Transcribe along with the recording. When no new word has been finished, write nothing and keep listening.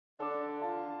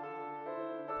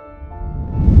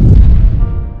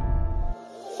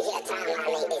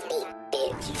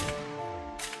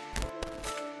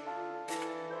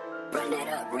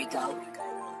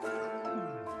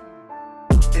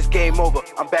It's game over.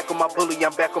 I'm back on my bully,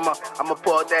 I'm back on my. I'ma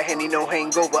pour out that Henny, no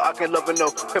hangover. I can love her,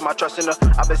 no. Put my trust in her.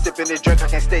 I've been sipping this drink, I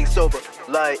can't stay sober.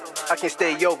 Like, I can't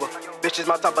stay over. Bitch, it's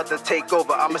my time about to take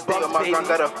over. I'ma stay on my grind,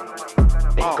 gotta.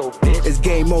 Banko, bitch. It's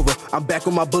game over. I'm back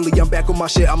on my bully, I'm back on my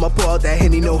shit. I'ma pour out that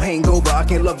Henny, no hangover. I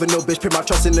can't love her, no bitch. Put my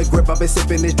trust in the grip. I've been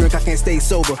sipping this drink, I can't stay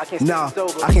sober. I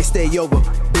can't stay over.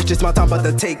 Bitch, it's my time about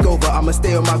to take over. I'ma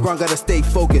stay on my grind, gotta stay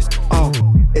focused.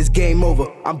 It's game over.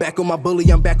 I'm back on my bully,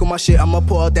 I'm back on my shit. I'ma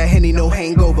pour out that Henny, no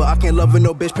hangover. I can't love her,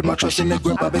 no bitch. Put my trust in the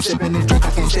grip. I've been sipping this drink,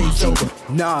 I can't stay sober.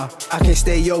 I can't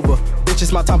stay over. Bitch,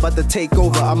 it's my time about to take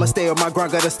over. I'ma stay on my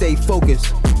grind, gotta stay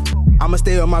focused. I'ma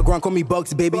stay on my grind, call me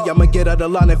Buckz, baby. I'ma get out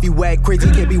of line if you act crazy.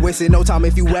 Can't be wasting no time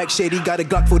if you act shady. Got a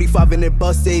Glock 45 in it,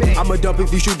 bust 80. I'ma dump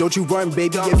if you shoot, don't you run,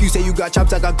 baby. If you say you got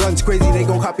chops, I got guns crazy. They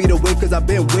gon' copy the whip, cause I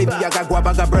been wavy. I got guap,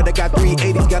 I got bread, I got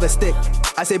 380s, got a stick.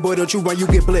 I say, boy, don't you run, you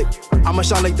get blicked. I'ma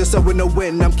shine like the sun with no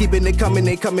wind. I'm keeping it coming,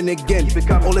 they coming again.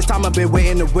 All this time I've been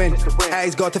waiting to win. I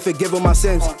ask God to forgive all my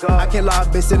sins. I can't lie,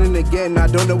 I've been sinning again. I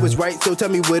don't know what's right, so tell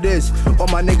me what is. All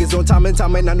my niggas on time and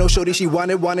time, and I know shorty, she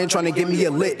wanted, trying to get me a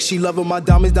lick. She loving my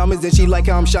diamonds, and she like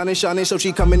how I'm shining, so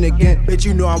she coming again. Bitch,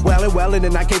 you know I'm wildin',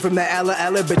 and I came from the alla,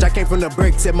 bitch, I came from the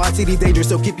brick. Said my city dangerous,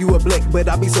 so keep you a blick. But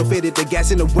I be so faded, the gas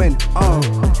in the wind.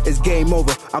 It's game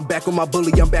over. I'm back on my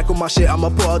bully, I'm back on my shit. I'ma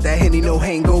pour out that Henny, no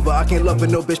hangover. I can't love her,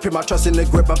 no bitch, put my trust in the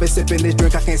grip. I've been sipping this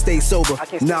drink, I can't stay sober. I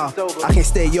can't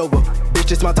stay over.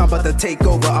 Bitch, it's my time about to take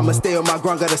over. I'ma stay on my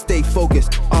grind, gotta stay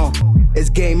focused. It's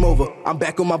game over. I'm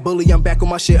back on my bully, I'm back on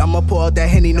my shit. I'ma pour out that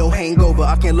Henny, no hangover.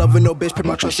 I can't love her, no bitch, put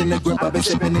my trust in the grip. I've been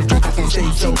sipping this drink, I can't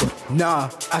stay sober.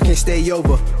 I can't stay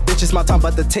over. Bitch, it's my time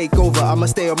about to take over. I'ma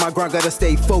stay on my grind, gotta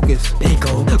stay focused.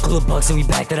 Banko, call the Buckz and we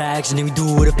back to the action. And we do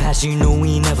it with a passion, you know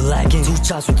we ain't never lacking. 2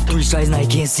 shots with the 3 strikes, now you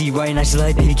can't see right. Now she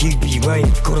like, baby, can you be right?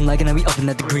 Caught him like, and now we up and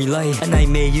at the green light. A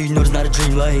nightmare, you know it's not a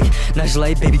dream like. Now she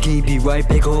like, baby, can you be right?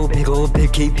 Banko, big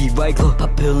KP, right? Look,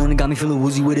 pop pill and it got me feeling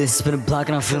woozy with it. Spin a block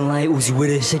and I'm feeling like Uzi with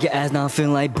it. Shake your ass, now I'm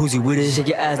feeling like boozy with it. Shake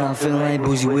your ass, now I'm feeling like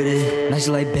boozy with it. Now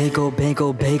she like Banko.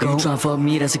 You tryna fuck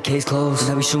me, that's a case closed.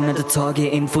 Now we shooting at the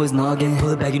target, aiming for his noggin. Pull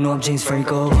it back, you know I'm James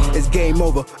Franco. It's game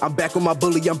over. I'm back on my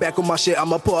bully, I'm back on my shit.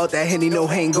 I'ma pour out that Henny, no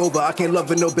hangover. I can't love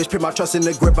her, no bitch, put my trust in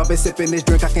the grip. I've been sipping this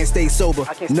drink, I can't stay sober.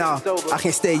 I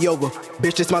can't stay over.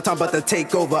 Bitch, it's my time about to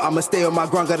take over. I'ma stay on my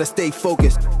grind, gotta stay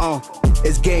focused.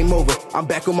 It's game over. I'm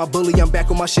back on my bully, I'm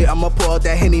back on my shit. I'ma pour out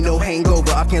that Henny, no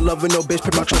hangover. I can't love her, no bitch,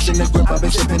 put my trust in the grip. I've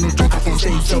been sipping this drink, I can't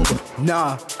stay sober.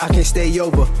 I can't stay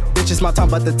over. Bitch, it's my time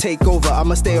about to take over.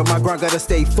 I'ma stay on my grind, gotta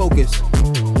stay focused.